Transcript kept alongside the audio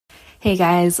Hey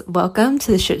guys, welcome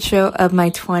to the shit show of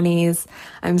my 20s.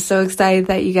 I'm so excited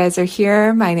that you guys are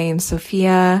here. My name's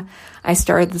Sophia. I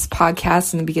started this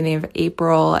podcast in the beginning of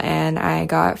April and I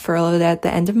got furloughed at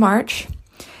the end of March.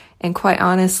 And quite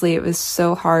honestly, it was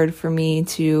so hard for me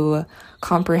to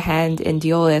comprehend and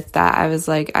deal with that. I was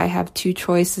like, I have two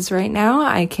choices right now.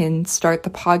 I can start the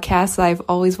podcast that I've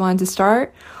always wanted to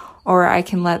start, or I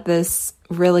can let this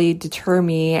really deter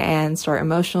me and start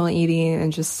emotional eating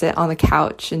and just sit on the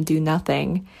couch and do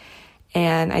nothing.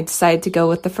 And I decided to go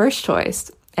with the first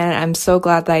choice. And I'm so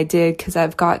glad that I did, because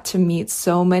I've got to meet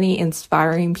so many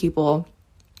inspiring people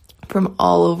from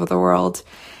all over the world.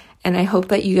 And I hope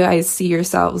that you guys see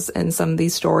yourselves in some of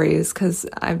these stories, because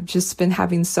I've just been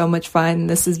having so much fun.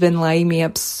 This has been lighting me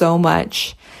up so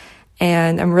much.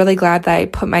 And I'm really glad that I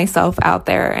put myself out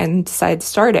there and decided to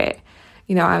start it.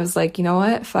 I was like, you know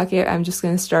what? Fuck it. I'm just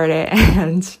going to start it.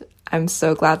 And I'm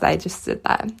so glad that I just did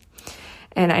that.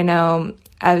 And I know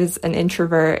as an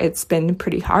introvert, it's been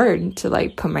pretty hard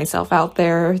to put myself out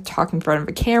there, talk in front of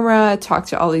a camera, talk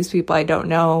to all these people I don't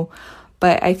know.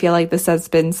 But I feel like this has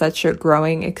been such a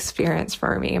growing experience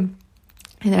for me.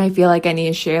 And I feel like I need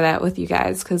to share that with you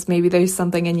guys, because maybe there's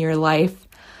something in your life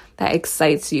that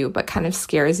excites you but kind of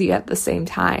scares you at the same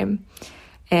time.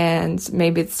 And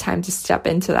maybe it's time to step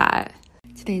into that.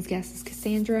 Today's guest is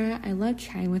Cassandra. I love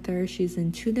chatting with her. She's an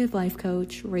intuitive life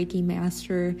coach, Reiki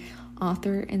master,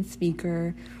 author, and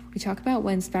speaker. We talk about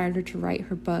what inspired her to write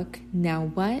her book, Now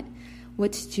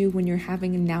What to do when you're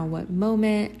having a now what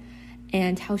moment,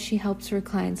 and how she helps her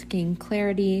clients gain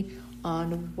clarity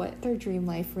on what their dream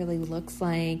life really looks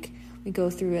like. We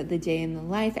go through the day in the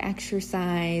life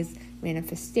exercise,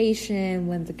 manifestation,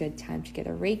 when's a good time to get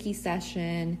a Reiki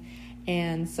session,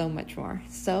 and so much more.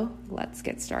 So let's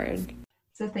get started.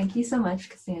 So thank you so much,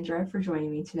 Cassandra, for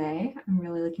joining me today. I'm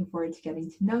really looking forward to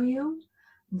getting to know you.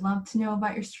 Love to know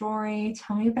about your story.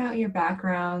 Tell me about your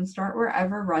background. Start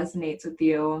wherever resonates with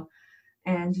you.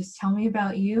 And just tell me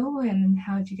about you and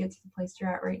how did you get to the place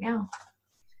you're at right now?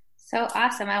 So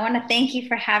awesome. I want to thank you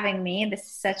for having me. This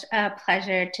is such a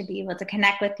pleasure to be able to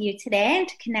connect with you today and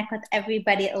to connect with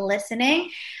everybody listening.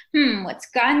 What's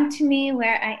gotten to me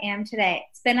where I am today?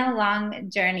 It's been a long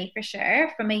journey for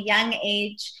sure. From a young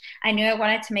age, I knew I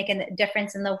wanted to make a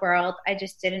difference in the world. I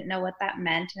just didn't know what that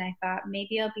meant. And I thought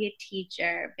maybe I'll be a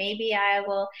teacher. Maybe I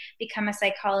will become a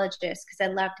psychologist because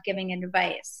I loved giving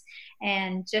advice.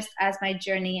 And just as my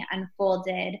journey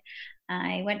unfolded,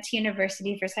 I went to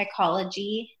university for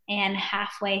psychology, and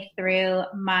halfway through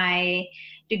my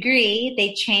degree,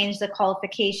 they changed the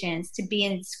qualifications to be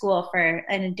in school for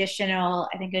an additional,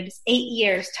 I think it was 8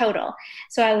 years total.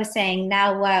 So I was saying,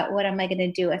 now what am I going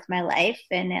to do with my life?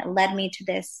 And it led me to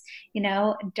this,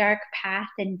 dark path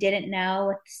and didn't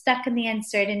know, stuck in the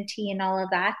uncertainty and all of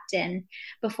that. And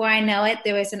before I know it,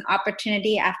 there was an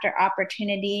opportunity after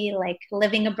opportunity, like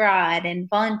living abroad and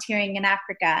volunteering in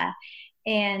Africa.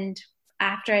 And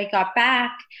after I got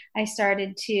back, I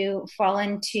started to fall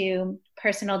into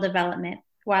personal development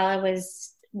while I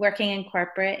was working in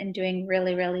corporate and doing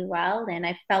really, really well. And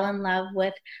I fell in love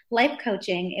with life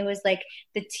coaching. It was like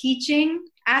the teaching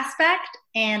aspect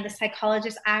and the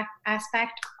psychologist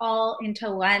aspect all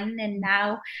into one. And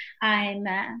now I'm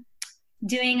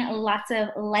doing lots of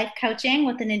life coaching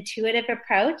with an intuitive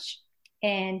approach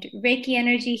and Reiki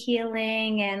energy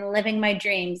healing and living my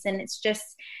dreams. And it's just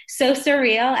so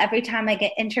surreal every time I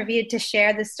get interviewed to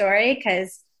share the story,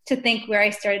 because to think where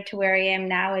I started to where I am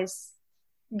now is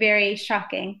very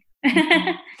shocking.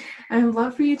 Mm-hmm. I'd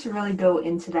love for you to really go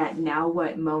into that now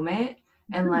what moment.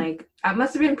 And that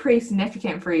must have been pretty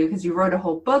significant for you, because you wrote a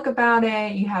whole book about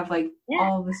it. You have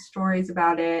all the stories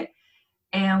about it.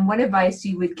 And what advice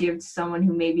you would give to someone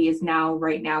who maybe is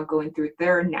right now going through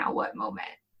their now what moment?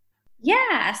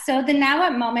 Yeah. So the now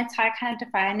what moments, how I kind of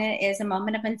define it, is a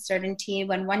moment of uncertainty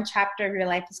when one chapter of your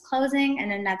life is closing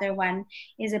and another one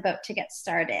is about to get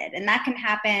started. And that can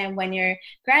happen when you're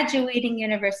graduating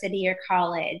university or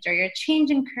college, or you're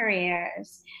changing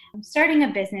careers, starting a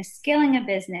business, scaling a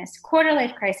business, quarter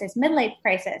life crisis, midlife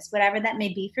crisis, whatever that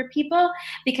may be for people,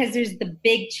 because there's the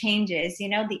big changes,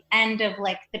 the end of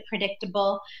the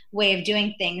predictable way of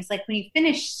doing things. Like when you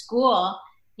finish school,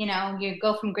 you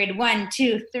go from grade 1,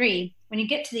 2, 3. When you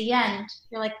get to the end,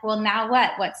 you're like, well, now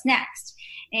what? What's next?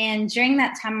 And during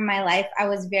that time of my life, I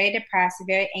was very depressed,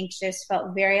 very anxious,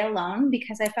 felt very alone,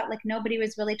 because I felt like nobody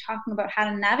was really talking about how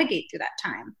to navigate through that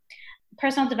time.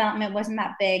 Personal development wasn't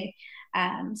that big.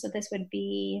 So this would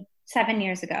be 7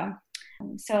 years ago.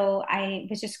 So I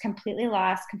was just completely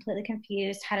lost, completely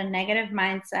confused, had a negative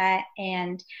mindset.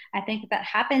 And I think that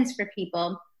happens for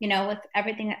people with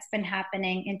everything that's been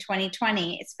happening in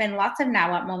 2020. It's been lots of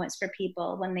now what moments for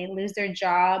people when they lose their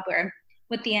job or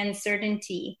with the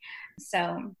uncertainty.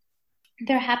 So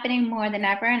they're happening more than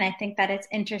ever. And I think that it's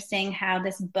interesting how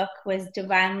this book was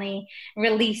divinely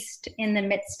released in the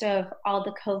midst of all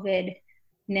the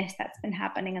COVID-ness that's been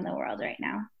happening in the world right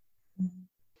now.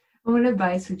 What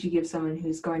advice would you give someone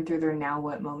who's going through their now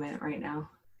what moment right now?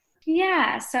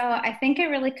 Yeah, so I think it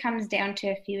really comes down to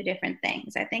a few different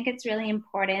things. I think it's really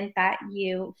important that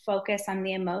you focus on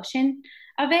the emotion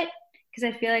of it,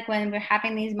 because I feel like when we're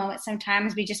having these moments,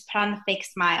 sometimes we just put on the fake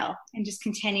smile and just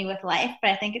continue with life.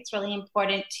 But I think it's really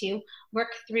important to work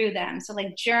through them. So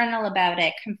like journal about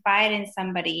it, confide in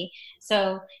somebody.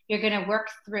 So you're going to work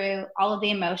through all of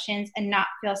the emotions and not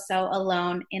feel so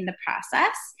alone in the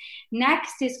process.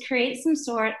 Next is create some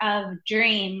sort of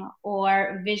dream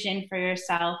or vision for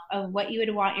yourself of what you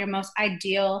would want your most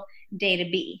ideal day to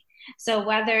be. So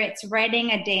whether it's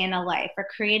writing a day in a life or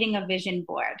creating a vision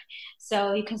board,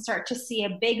 so you can start to see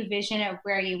a big vision of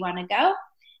where you want to go.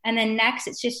 And then next,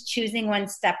 it's just choosing one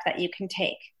step that you can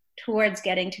take towards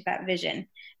getting to that vision.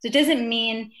 So it doesn't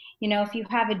mean, if you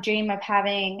have a dream of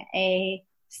having a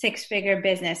 6-figure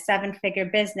business, 7-figure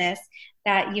business,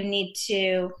 that you need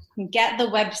to get the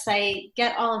website,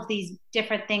 get all of these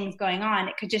different things going on.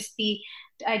 It could just be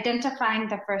identifying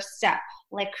the first step,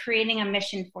 like creating a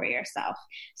mission for yourself.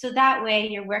 So that way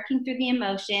you're working through the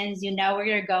emotions, you know where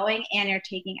you're going, and you're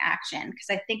taking action. Because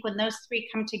I think when those three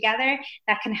come together,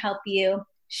 that can help you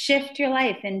shift your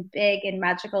life in big and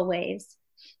magical ways.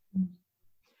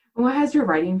 What has your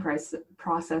writing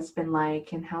process been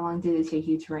like, and how long did it take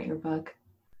you to write your book?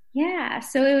 Yeah,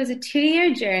 so it was a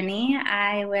 2-year journey.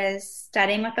 I was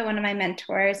studying with one of my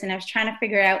mentors, and I was trying to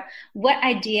figure out what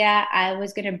idea I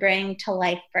was going to bring to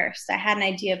life first. I had an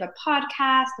idea of a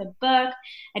podcast, a book,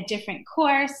 a different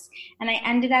course, and I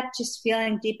ended up just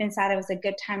feeling deep inside it was a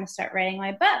good time to start writing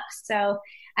my book. So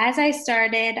as I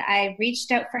started, I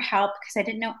reached out for help because I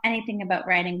didn't know anything about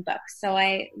writing books. So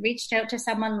I reached out to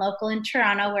someone local in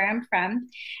Toronto, where I'm from,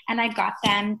 and I got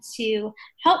them to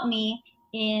help me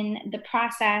in the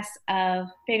process of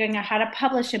figuring out how to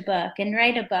publish a book and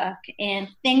write a book, and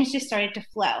things just started to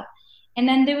flow. And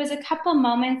then there was a couple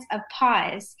moments of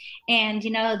pause, and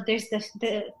there's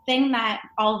the thing that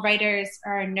all writers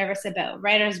are nervous about,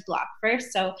 writer's block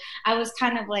first. So I was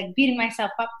kind of like beating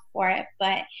myself up for it,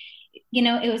 but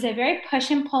it was a very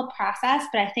push and pull process.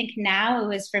 But I think now it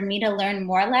was for me to learn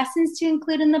more lessons to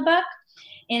include in the book.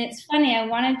 And it's funny, I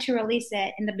wanted to release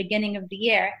it in the beginning of the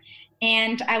year,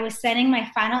 and I was sending my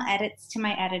final edits to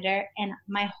my editor, and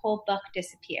my whole book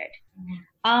disappeared.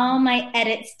 All my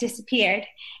edits disappeared,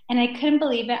 and I couldn't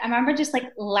believe it. I remember just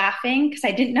like laughing because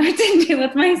I didn't know what to do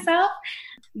with myself.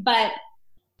 But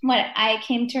what I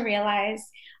came to realize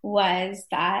was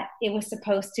that it was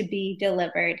supposed to be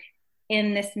delivered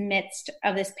in this midst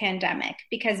of this pandemic,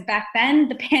 because back then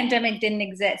the pandemic didn't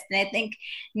exist. And I think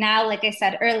now, like I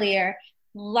said earlier,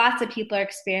 lots of people are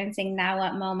experiencing now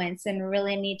what moments and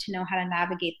really need to know how to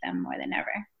navigate them more than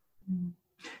ever.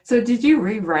 So did you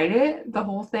rewrite it, the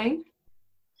whole thing?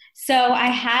 So I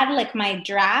had like my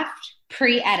draft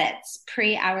pre-edits,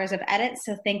 pre-hours of edits.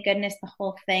 So thank goodness the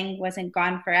whole thing wasn't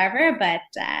gone forever, but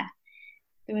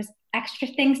there was extra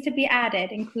things to be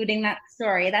added, including that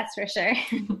story, that's for sure.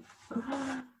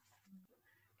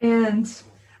 And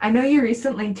I know you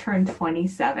recently turned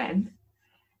 27.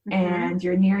 And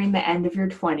you're nearing the end of your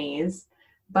 20s,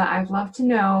 but I'd love to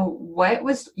know, what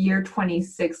was year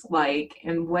 26 like,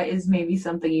 and what is maybe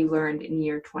something you learned in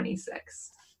year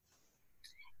 26?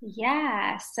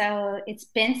 Yeah, so it's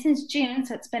been since June,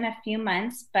 so it's been a few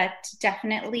months, but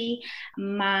definitely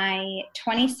my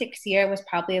 26th year was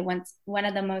probably one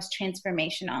of the most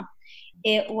transformational.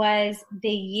 It was the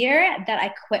year that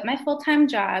I quit my full-time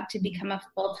job to become a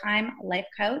full-time life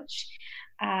coach.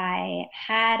 I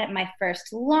had my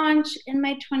first launch in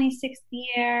my 26th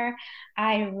year.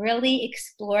 I really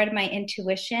explored my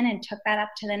intuition and took that up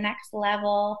to the next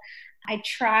level. I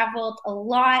traveled a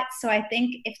lot. So I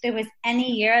think if there was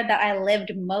any year that I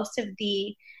lived most of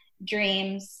the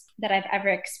dreams that I've ever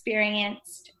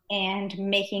experienced and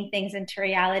making things into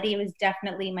reality, it was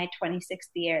definitely my 26th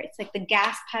year. It's like the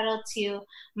gas pedal to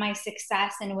my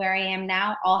success and where I am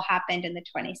now all happened in the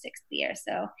 26th year.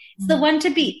 So it's the one to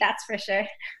beat, that's for sure.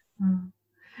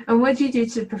 And what did you do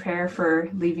to prepare for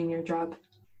leaving your job?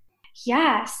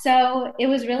 Yeah, so it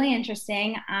was really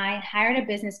interesting. I hired a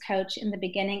business coach in the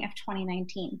beginning of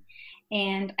 2019,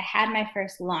 and I had my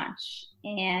first launch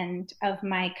of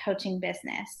my coaching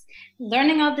business,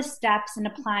 learning all the steps and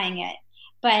applying it.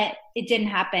 But it didn't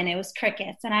happen. It was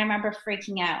crickets. And I remember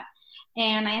freaking out.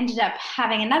 And I ended up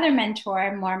having another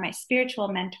mentor, more my spiritual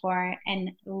mentor,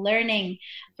 and learning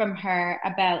from her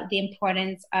about the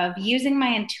importance of using my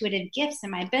intuitive gifts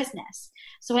in my business.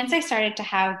 So once I started to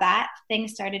have that,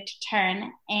 things started to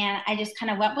turn, and I just kind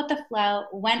of went with the flow,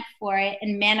 went for it,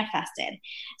 and manifested.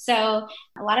 So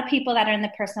a lot of people that are in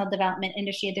the personal development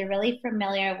industry, they're really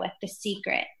familiar with The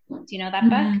Secret. Do you know that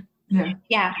book? Yeah.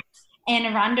 Yeah.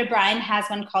 And Rhonda Bryan has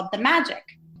one called The Magic.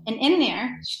 And in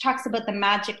there, she talks about the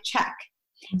magic check.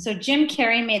 So Jim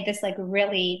Carrey made this like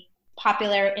really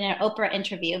popular in an Oprah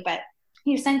interview, but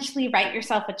you essentially write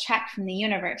yourself a check from the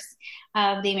universe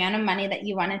of the amount of money that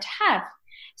you wanted to have.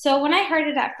 So when I heard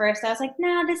it at first, I was like,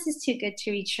 no, this is too good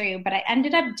to be true. But I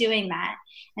ended up doing that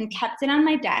and kept it on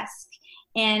my desk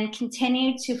and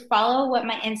continued to follow what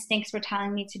my instincts were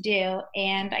telling me to do.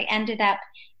 And I ended up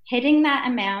hitting that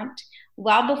amount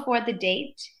well before the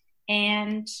date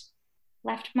and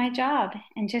left my job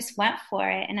and just went for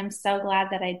it. And I'm so glad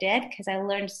that I did, because I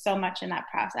learned so much in that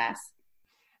process.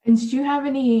 And did you have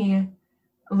any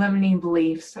limiting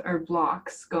beliefs or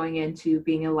blocks going into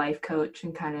being a life coach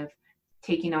and kind of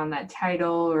taking on that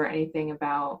title, or anything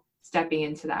about stepping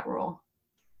into that role?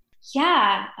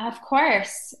 Yeah, of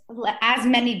course. As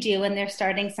many do when they're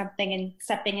starting something and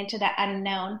stepping into the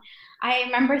unknown. I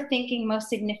remember thinking most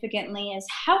significantly is,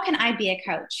 how can I be a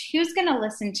coach? Who's going to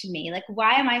listen to me? Like,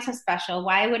 why am I so special?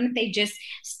 Why wouldn't they just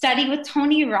study with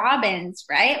Tony Robbins,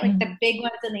 right? Like the big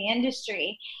ones in the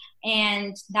industry.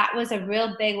 And that was a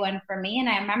real big one for me. And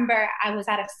I remember I was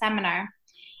at a seminar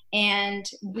and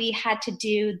we had to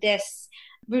do this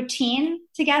routine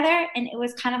together. And it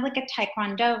was kind of like a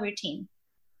Taekwondo routine.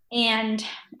 And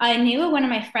I knew one of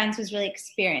my friends was really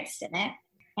experienced in it.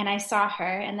 And I saw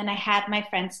her, and then I had my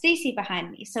friend Stacy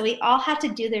behind me. So we all had to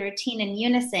do the routine in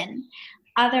unison.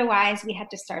 Otherwise, we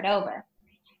had to start over.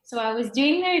 So I was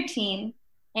doing the routine,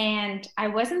 and I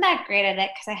wasn't that great at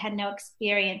it because I had no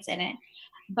experience in it.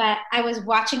 But I was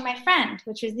watching my friend,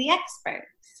 which was the expert.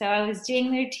 So I was doing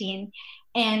the routine,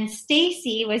 and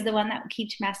Stacy was the one that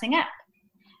kept messing up.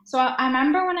 So I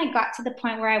remember when I got to the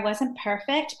point where I wasn't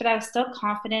perfect, but I was still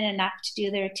confident enough to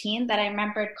do the routine, that I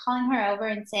remembered calling her over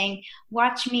and saying,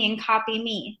 watch me and copy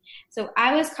me. So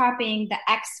I was copying the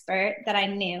expert that I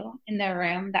knew in the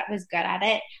room that was good at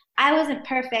it. I wasn't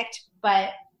perfect, but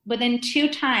within 2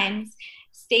 times,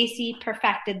 Stacy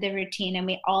perfected the routine and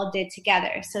we all did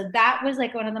together. So that was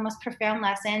like one of the most profound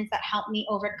lessons that helped me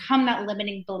overcome that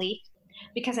limiting belief,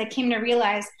 because I came to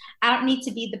realize I don't need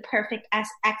to be the perfect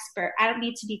expert. I don't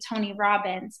need to be Tony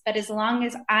Robbins. But as long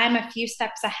as I'm a few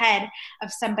steps ahead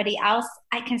of somebody else,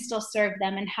 I can still serve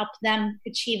them and help them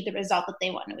achieve the result that they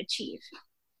want to achieve.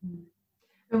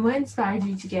 And what inspired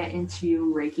you to get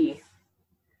into Reiki?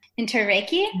 Into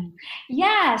Reiki?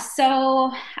 Yeah.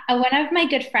 So one of my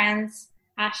good friends,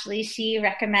 Ashley, she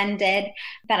recommended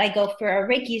that I go for a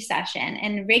Reiki session.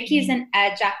 And Reiki is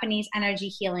a Japanese energy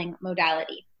healing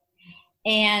modality.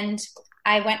 And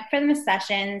I went for the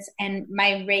sessions, and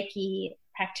my Reiki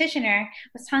practitioner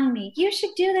was telling me, you should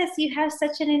do this. You have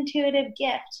such an intuitive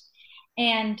gift.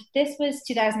 And this was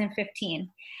 2015.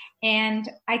 And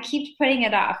I keep putting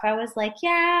it off. I was like,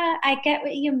 yeah, I get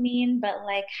what you mean, but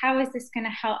like, how is this going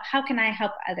to help? How can I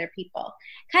help other people?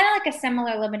 Kind of like a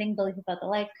similar limiting belief about the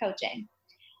life coaching.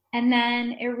 And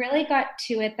then it really got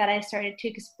to it that I started to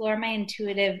explore my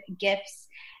intuitive gifts.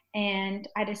 And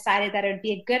I decided that it would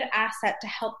be a good asset to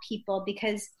help people,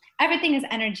 because everything is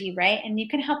energy, right? And you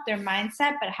can help their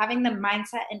mindset, but having the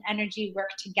mindset and energy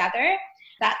work together,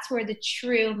 that's where the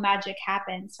true magic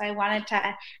happens. So I wanted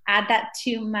to add that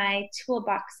to my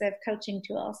toolbox of coaching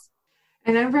tools.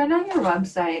 And I've read on your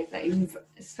website that you've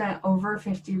spent over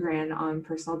 50 grand on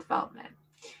personal development.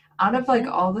 Out of like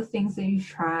all the things that you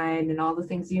tried and all the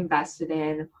things you invested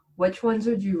in, which ones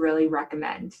would you really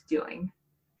recommend doing?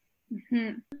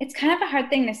 It's kind of a hard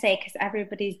thing to say because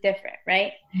everybody's different,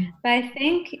 right? But I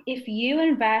think if you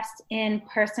invest in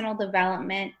personal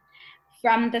development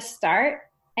from the start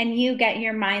and you get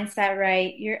your mindset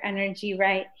right, your energy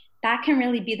right, that can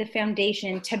really be the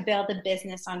foundation to build a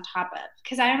business on top of.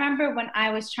 Because I remember when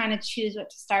I was trying to choose what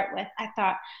to start with, I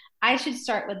thought I should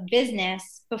start with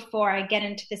business before I get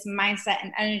into this mindset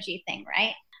and energy thing,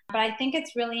 right? But I think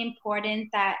it's really important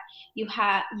that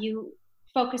you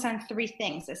focus on 3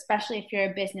 things, especially if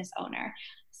you're a business owner.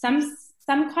 Some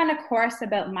kind of course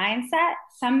about mindset,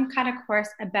 some kind of course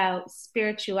about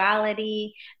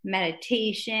spirituality,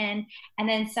 meditation, and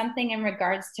then something in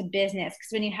regards to business.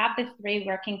 Because when you have the 3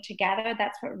 working together,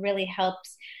 that's what really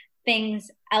helps things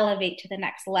elevate to the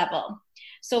next level.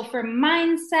 So for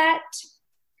mindset,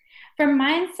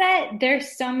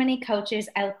 there's so many coaches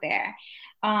out there.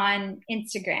 on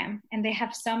Instagram, and they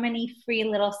have so many free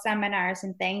little seminars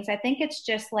and things. I think it's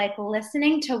just like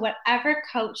listening to whatever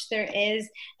coach there is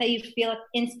that you feel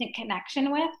instant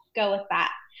connection with, go with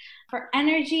that. For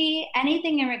energy,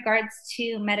 anything in regards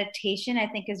to meditation, I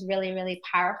think is really, really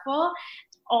powerful.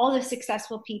 All the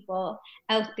successful people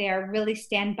out there really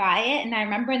stand by it. And I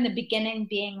remember in the beginning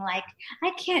being like,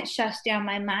 I can't shut down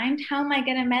my mind. How am I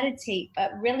going to meditate?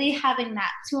 But really having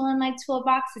that tool in my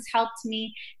toolbox has helped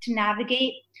me to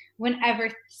navigate whenever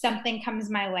something comes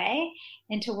my way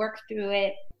and to work through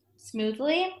it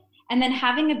smoothly. And then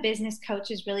having a business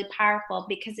coach is really powerful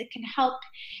because it can help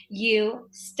you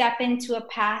step into a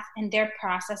path in their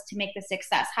process to make the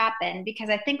success happen. Because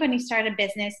I think when you start a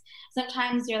business,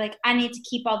 sometimes you're like, I need to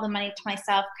keep all the money to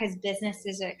myself because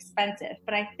businesses are expensive.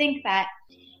 But I think that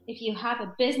if you have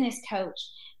a business coach,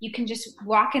 you can just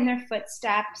walk in their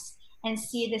footsteps and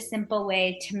see the simple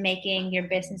way to making your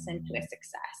business into a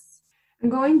success.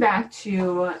 Going back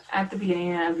to at the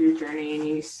beginning of your journey and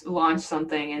you launch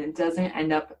something and it doesn't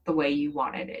end up the way you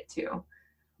wanted it to.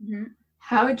 Mm-hmm.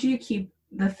 How would you keep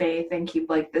the faith and keep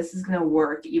like, this is going to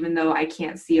work, even though I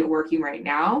can't see it working right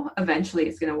now, eventually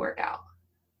it's going to work out?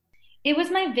 It was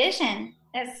my vision.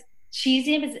 As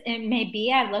cheesy as it may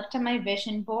be, I looked at my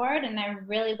vision board and I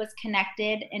really was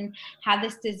connected and had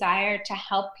this desire to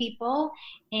help people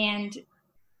and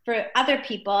for other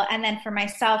people. And then for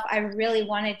myself, I really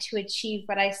wanted to achieve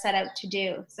what I set out to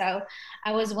do. So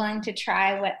I was willing to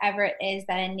try whatever it is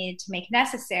that I needed to make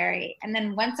necessary. And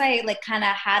then once I like kind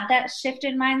of had that shift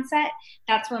in mindset,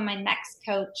 that's when my next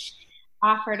coach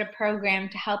offered a program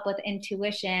to help with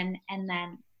intuition. And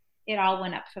then it all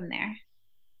went up from there.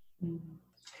 Mm-hmm.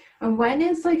 And when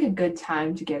is like a good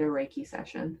time to get a Reiki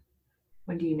session?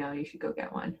 When do you know you should go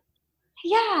get one?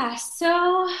 Yeah,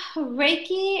 so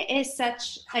Reiki is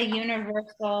such a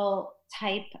universal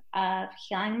type of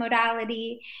healing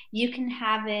modality. You can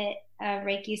have a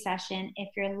Reiki session if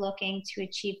you're looking to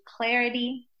achieve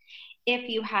clarity. If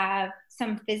you have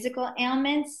some physical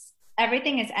ailments,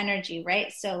 everything is energy,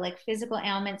 right? So like physical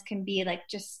ailments can be like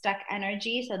just stuck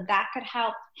energy. So that could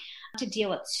help to deal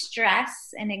with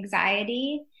stress and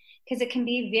anxiety because it can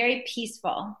be very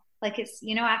peaceful. Like it's,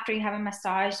 you know, after you have a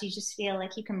massage, you just feel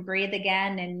like you can breathe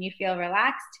again and you feel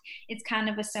relaxed. It's kind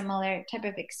of a similar type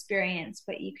of experience,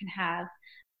 but you can have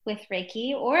with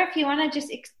Reiki. Or if you want to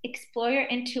just explore your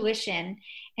intuition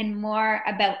and more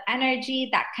about energy,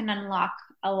 that can unlock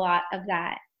a lot of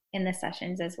that in the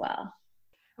sessions as well.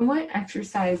 And what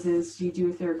exercises do you do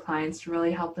with your clients to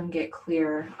really help them get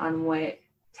clear on what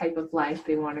type of life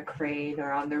they want to create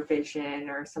or on their vision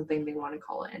or something they want to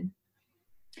call in?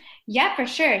 Yeah, for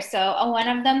sure. So one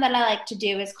of them that I like to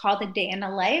do is called A Day in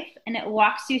a Life, and it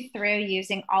walks you through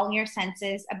using all your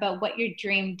senses about what your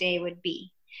dream day would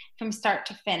be from start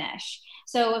to finish.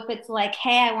 So if it's like,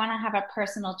 hey, I want to have a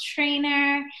personal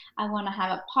trainer, I want to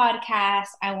have a podcast,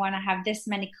 I want to have this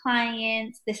many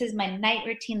clients, this is my night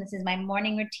routine, this is my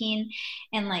morning routine,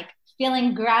 and like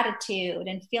feeling gratitude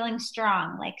and feeling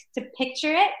strong, like to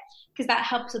picture it, because that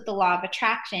helps with the law of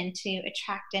attraction to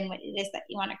attract in what it is that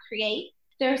you want to create.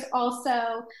 There's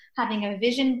also having a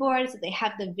vision board, so they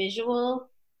have the visual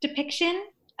depiction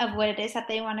of what it is that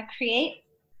they want to create.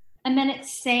 And then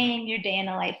it's saying your day in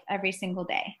a life every single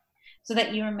day so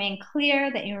that you remain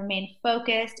clear, that you remain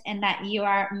focused, and that you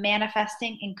are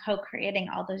manifesting and co-creating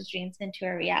all those dreams into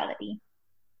a reality.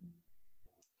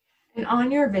 And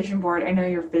on your vision board, I know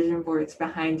your vision board's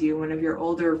behind you, one of your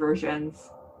older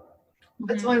versions.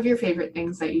 What's one of your favorite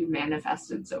things that you've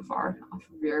manifested so far off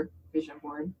of your vision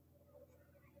board?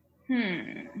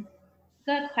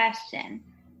 Good question.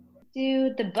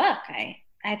 The book,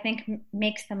 I think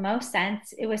makes the most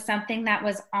sense. It was something that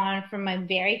was on from my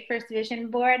very first vision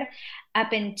board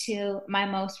up into my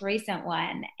most recent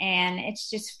one. And it's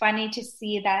just funny to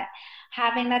see that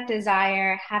having that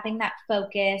desire, having that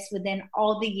focus within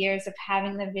all the years of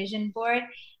having the vision board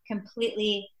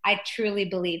completely, I truly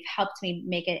believe, helped me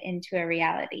make it into a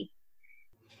reality.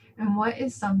 And what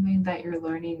is something that you're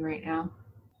learning right now?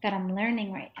 That I'm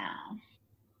learning right now?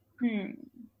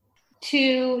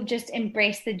 To just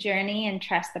embrace the journey and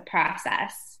trust the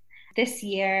process. This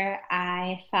year,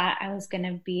 I thought I was going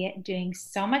to be doing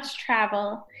so much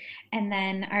travel, and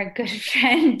then our good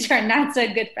friend, or not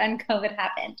so good friend, COVID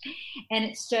happened. And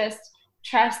it's just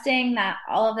trusting that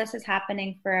all of this is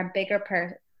happening for a bigger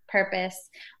purpose.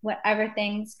 Whatever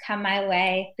things come my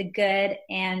way, the good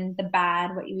and the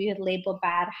bad, what you would label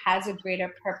bad, has a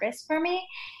greater purpose for me.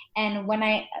 And when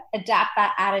I adapt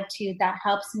that attitude, that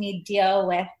helps me deal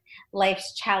with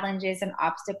life's challenges and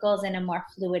obstacles in a more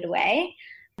fluid way.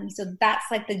 So that's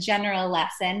like the general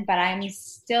lesson, but I'm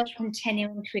still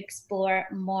continuing to explore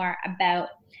more about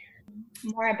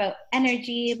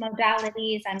energy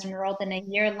modalities. I'm enrolled in a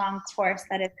year-long course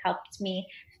that has helped me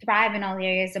thrive in all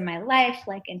areas of my life,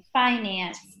 like in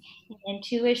finance, in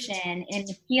intuition, in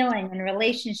healing, and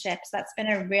relationships. That's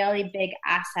been a really big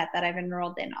asset that I've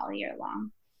enrolled in all year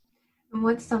long. And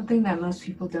what's something that most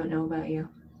people don't know about you?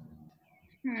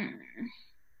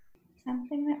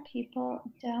 Something that people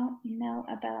don't know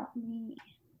about me.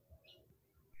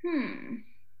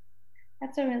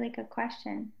 That's a really good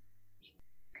question.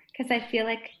 Because I feel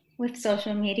like with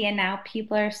social media now,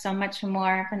 people are so much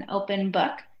more of an open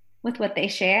book with what they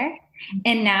share.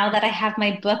 And now that I have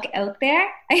my book out there,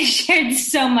 I shared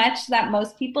so much that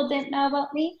most people didn't know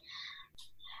about me.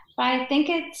 But I think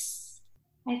it's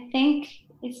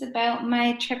about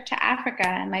my trip to Africa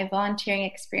and my volunteering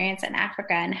experience in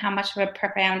Africa and how much of a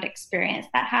profound experience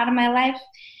that had in my life.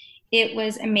 It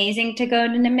was amazing to go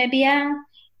to Namibia.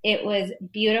 It was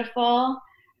beautiful.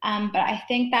 But I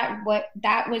think that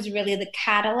was really the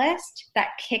catalyst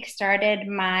that kickstarted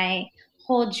my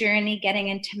whole journey getting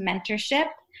into mentorship.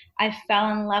 I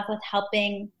fell in love with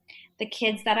helping the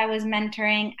kids that I was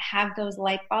mentoring have those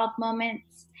light bulb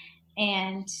moments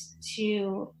and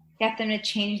to get them to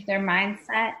change their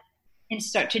mindset and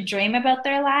start to dream about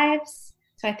their lives.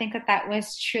 So I think that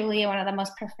was truly one of the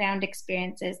most profound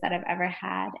experiences that I've ever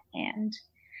had. And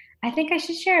I think I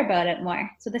should share about it more.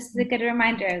 So this is a good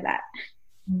reminder of that.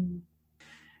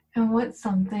 And what's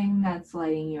something that's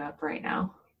lighting you up right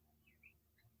now?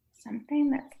 Something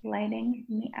that's lighting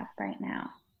me up right now.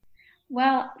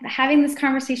 Well, having this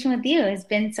conversation with you has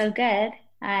been so good.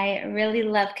 I really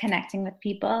love connecting with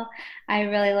people. I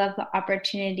really love the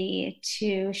opportunity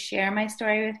to share my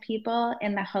story with people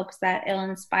in the hopes that it'll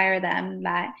inspire them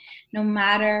that no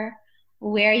matter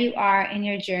where you are in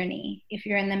your journey, if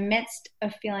you're in the midst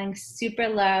of feeling super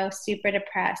low, super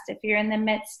depressed, if you're in the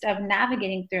midst of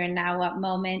navigating through a now what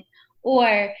moment,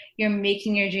 or you're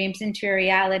making your dreams into a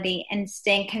reality and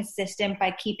staying consistent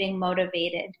by keeping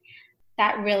motivated,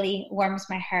 that really warms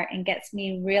my heart and gets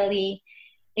me really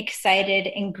excited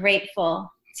and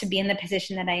grateful to be in the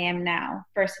position that I am now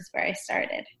versus where I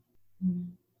started.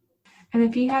 And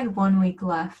if you had 1 week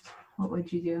left, what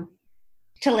would you do?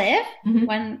 To live? Mm-hmm.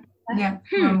 1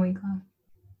 week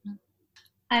left.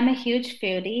 I'm a huge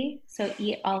foodie, so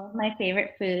eat all of my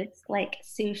favorite foods like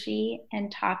sushi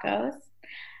and tacos.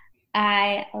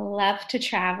 I love to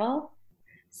travel,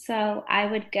 so I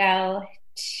would go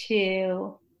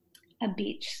to a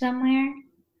beach somewhere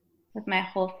with my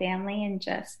whole family and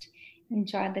just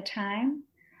enjoy the time.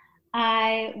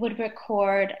 I would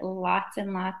record lots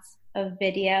and lots of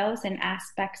videos and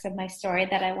aspects of my story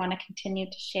that I want to continue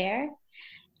to share,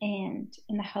 and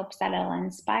in the hopes that it'll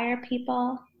inspire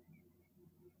people.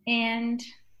 And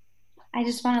I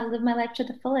just want to live my life to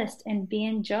the fullest and be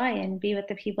in joy and be with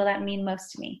the people that mean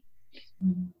most to me.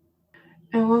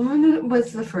 And when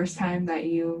was the first time that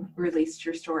you released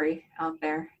your story out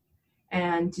there?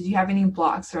 And did you have any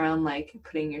blocks around like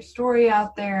putting your story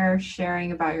out there,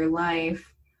 sharing about your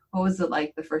life? What was it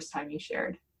like the first time you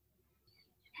shared?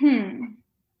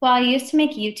 Well, I used to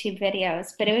make YouTube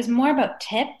videos, but it was more about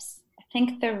tips. I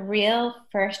think the real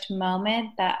first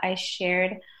moment that I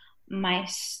shared my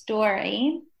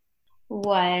story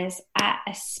was at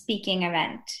a speaking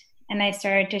event. And I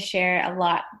started to share a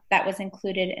lot that was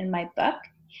included in my book.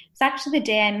 It's actually the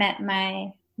day I met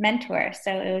my mentor,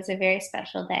 so it was a very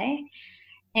special day.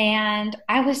 And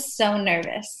I was so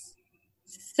nervous.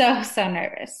 So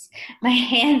nervous. My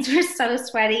hands were so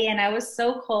sweaty and I was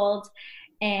so cold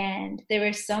and there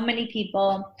were so many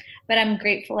people, but I'm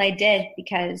grateful I did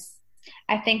because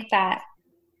I think that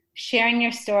sharing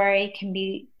your story can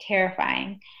be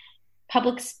terrifying.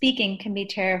 Public speaking can be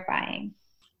terrifying.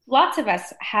 Lots of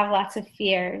us have lots of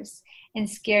fears and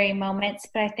scary moments,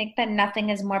 but I think that nothing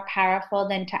is more powerful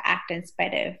than to act in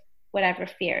spite of whatever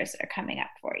fears are coming up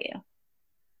for you.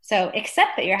 So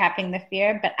accept that you're having the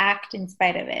fear, but act in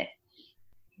spite of it.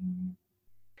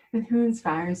 And who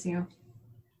inspires you?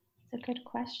 It's a good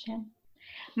question.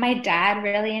 My dad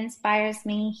really inspires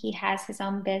me. He has his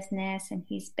own business and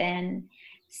he's been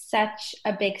such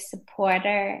a big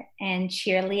supporter and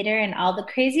cheerleader in all the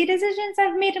crazy decisions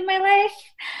I've made in my life,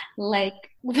 like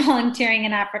volunteering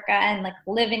in Africa and like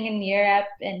living in Europe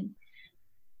and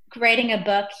writing a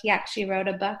book. He actually wrote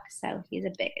a book, so he's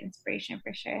a big inspiration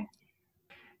for sure.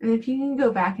 And if you can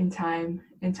go back in time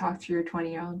and talk to your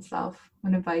 20-year-old self,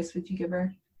 what advice would you give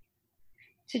her?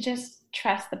 To just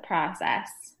trust the process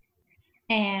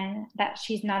and that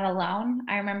she's not alone.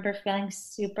 I remember feeling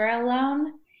super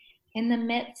alone in the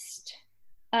midst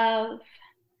of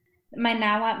my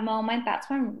now what moment, that's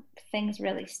when things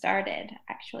really started,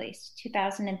 actually. It's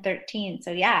 2013.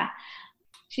 So yeah,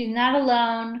 she's not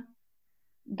alone,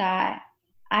 that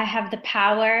I have the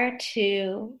power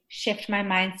to shift my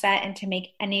mindset and to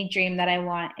make any dream that I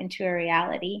want into a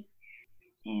reality,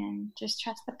 and just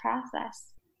trust the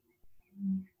process.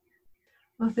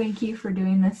 Well, thank you for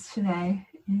doing this today.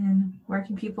 And where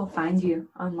can people find you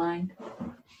online?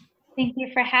 Thank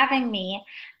you for having me.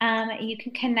 You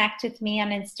can connect with me on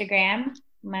Instagram.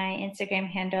 My Instagram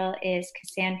handle is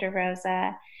Cassandra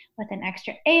Rosa with an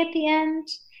extra A at the end.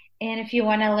 And if you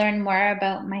want to learn more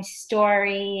about my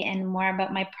story and more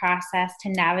about my process to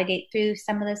navigate through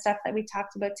some of the stuff that we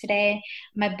talked about today,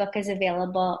 my book is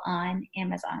available on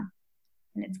Amazon.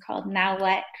 And it's called Now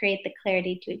What? Create the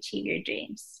Clarity to Achieve Your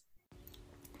Dreams.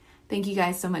 Thank you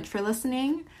guys so much for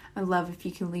listening. I'd love if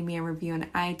you can leave me a review on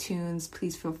iTunes.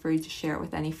 Please feel free to share it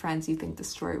with any friends you think the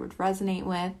story would resonate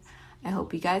with. I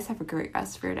hope you guys have a great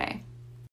rest of your day.